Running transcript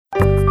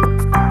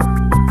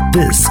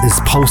This is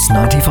Pulse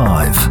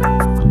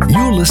 95.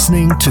 You're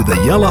listening to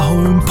the Yellow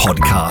Home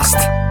Podcast.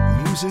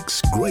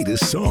 Music's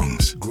greatest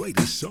songs.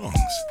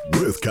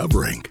 Worth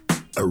covering.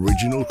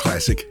 Original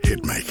classic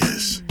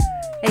hitmakers.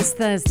 It's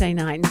Thursday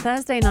night, and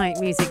Thursday night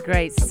music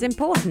greats. It's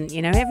important,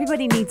 you know.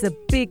 Everybody needs a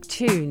big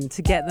tune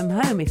to get them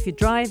home. If you're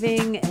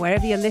driving,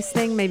 wherever you're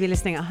listening, maybe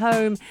listening at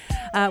home,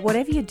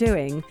 whatever you're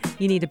doing,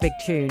 you need a big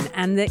tune.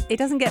 And it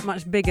doesn't get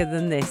much bigger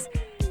than this.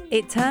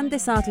 It turned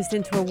this artist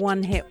into a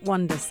one-hit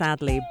wonder,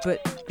 sadly,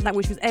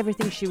 which was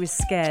everything she was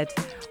scared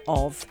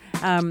of.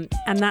 And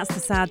that's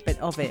the sad bit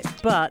of it.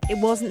 But it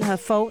wasn't her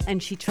fault,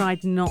 and she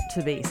tried not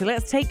to be. So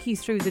let's take you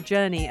through the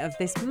journey of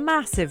this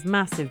massive,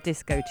 massive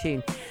disco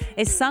tune.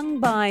 It's sung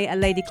by a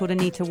lady called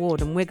Anita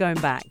Ward, and we're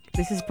going back.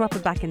 This is proper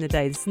back in the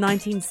day. This is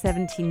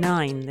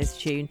 1979, this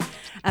tune.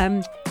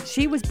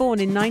 She was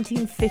born in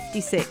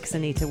 1956,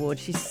 Anita Ward.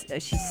 She's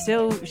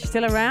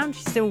still around.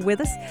 She's still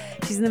with us.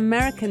 She's an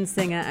American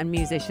singer and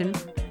musician.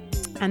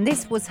 And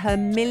this was her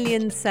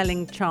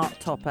million-selling chart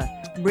topper,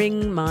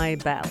 Ring My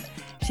Bell.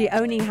 She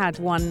only had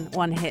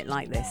one hit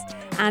like this,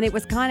 and it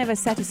was kind of a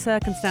set of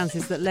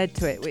circumstances that led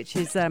to it, which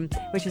is a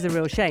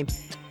real shame.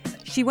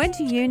 She went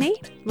to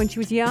uni when she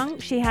was young.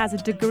 She has a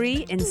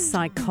degree in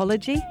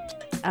psychology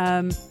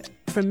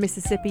from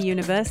Mississippi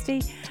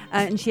University,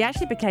 and she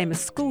actually became a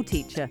school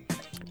teacher.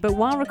 But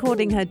while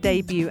recording her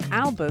debut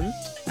album,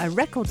 a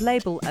record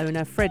label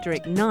owner,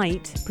 Frederick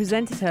Knight,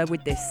 presented her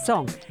with this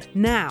song.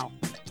 Now,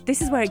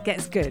 this is where it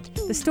gets good.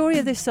 The story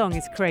of this song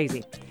is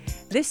crazy.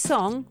 This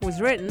song was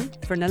written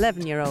for an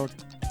 11-year-old,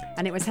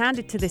 and it was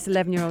handed to this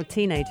 11-year-old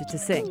teenager to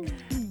sing.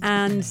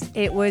 And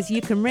it was,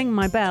 "You Can Ring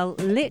My Bell,"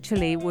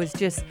 literally was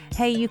just,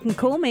 hey, you can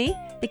call me,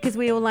 because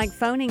we all like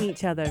phoning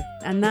each other.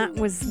 And that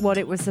was what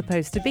it was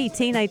supposed to be.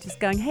 Teenagers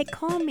going, hey,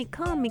 call me.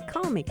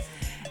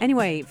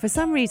 Anyway, for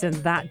some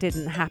reason, that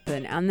didn't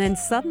happen. And then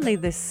suddenly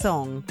this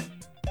song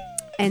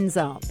ends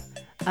up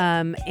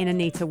in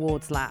Anita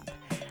Ward's lap.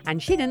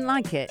 And she didn't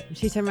like it.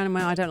 She turned around and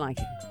went, I don't like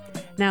it.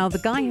 Now, the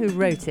guy who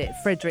wrote it,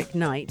 Frederick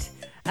Knight,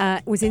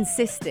 was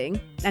insisting,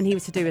 and he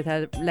was to do with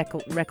her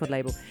record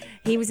label,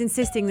 he was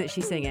insisting that she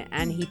sing it,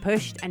 and he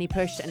pushed and he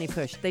pushed and he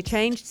pushed. They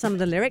changed some of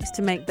the lyrics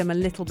to make them a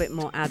little bit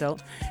more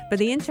adult. But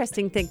the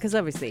interesting thing, because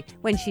obviously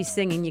when she's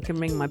singing "You Can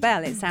Ring My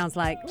Bell," it sounds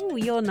like, oh,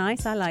 you're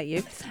nice, I like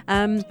you.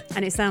 And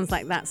it sounds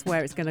like that's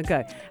where it's going to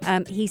go.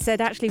 He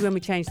said, actually, when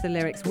we changed the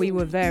lyrics, we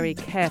were very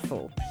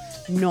careful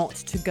not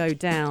to go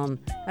down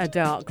a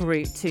dark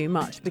route too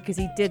much, because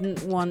he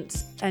didn't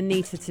want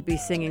Anita to be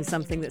singing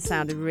something that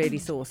sounded really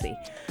saucy.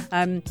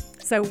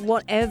 So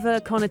whatever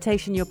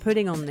connotation you're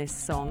putting on this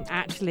song,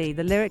 actually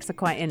the lyrics are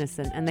quite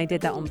innocent, and they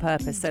did that on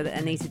purpose so that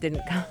Anita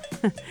didn't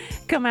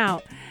come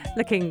out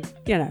looking,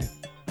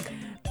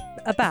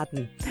 a bad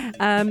one.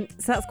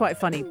 So that's quite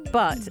funny.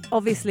 But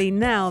obviously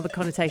now the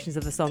connotations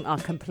of the song are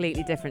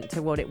completely different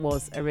to what it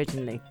was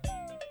originally.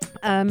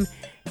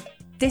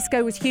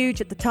 Disco was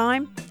huge at the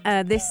time.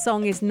 This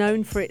song is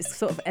known for its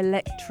sort of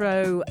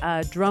electro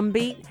drum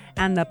beat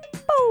and the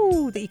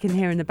boo that you can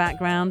hear in the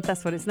background.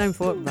 That's what it's known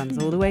for. It runs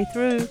all the way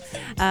through.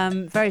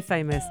 Very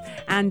famous.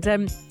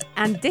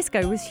 And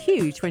disco was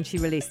huge when she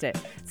released it.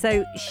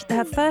 So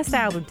her first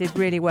album did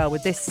really well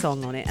with this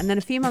song on it. And then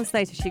a few months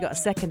later, she got a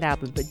second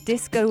album. But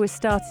disco was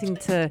starting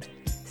to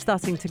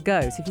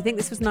go. So if you think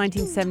this was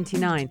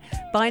 1979,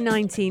 by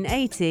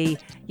 1980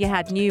 you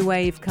had new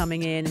wave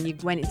coming in, and you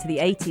went into the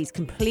 80s,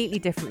 completely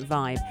different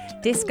vibe.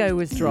 Disco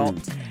was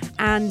dropped,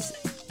 and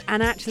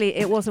actually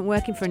it wasn't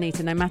working for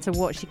Anita. No matter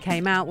what she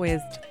came out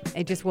with,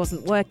 it just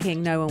wasn't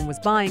working. No one was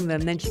buying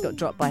them. Then she got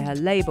dropped by her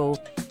label,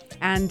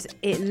 and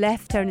it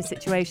left her in a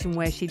situation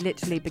where she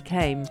literally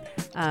became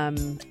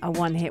a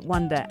one-hit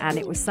wonder. And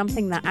it was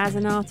something that, as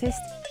an artist,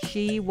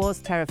 she was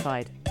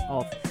terrified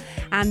of.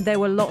 And there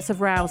were lots of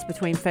rows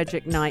between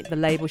Frederick Knight, the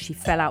label. She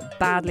fell out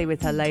badly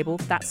with her label.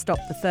 That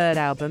stopped the third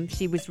album.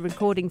 She was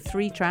recording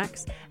 3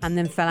 tracks and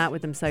then fell out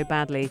with them so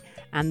badly.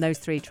 And those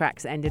 3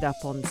 tracks ended up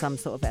on some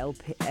sort of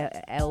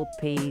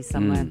LP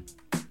somewhere.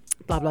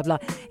 Blah, blah, blah.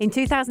 In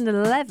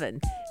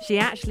 2011, she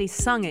actually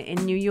sung it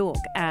in New York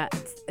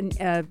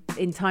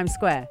in Times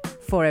Square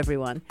for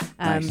everyone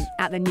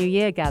at the New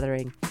Year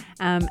gathering.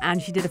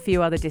 And she did a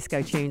few other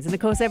disco tunes. And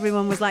of course,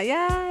 everyone was like,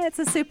 yeah, it's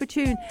a super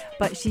tune.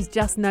 But she's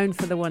just known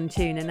for the one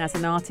tune. And as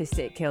an artist,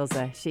 it kills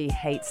her. She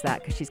hates that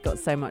because she's got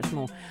so much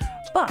more.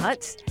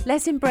 But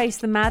let's embrace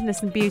the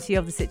madness and beauty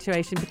of the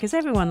situation, because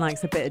everyone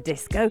likes a bit of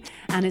disco,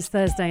 and it's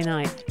Thursday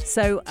night.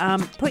 So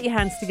put your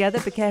hands together.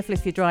 Be careful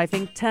if you're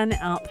driving. Turn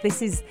it up.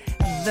 This is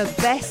the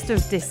best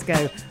of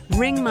disco.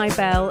 Ring My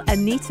Bell,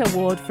 Anita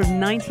Ward from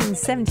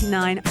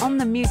 1979 on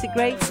the Music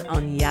Grapes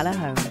on Yellow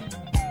Home.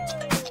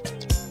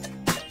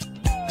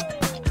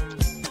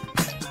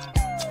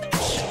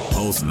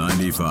 Pulse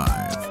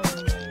 95.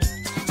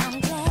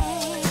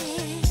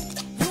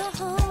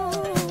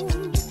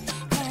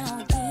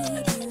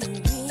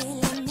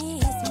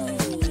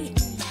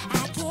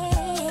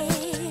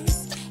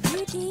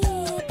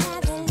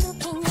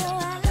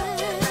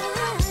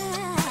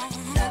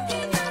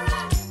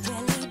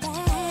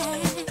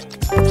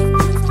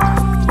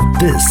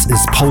 This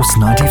This is Pulse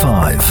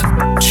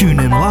 95.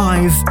 Tune in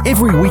live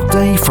every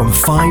weekday from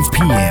 5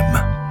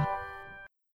 p.m.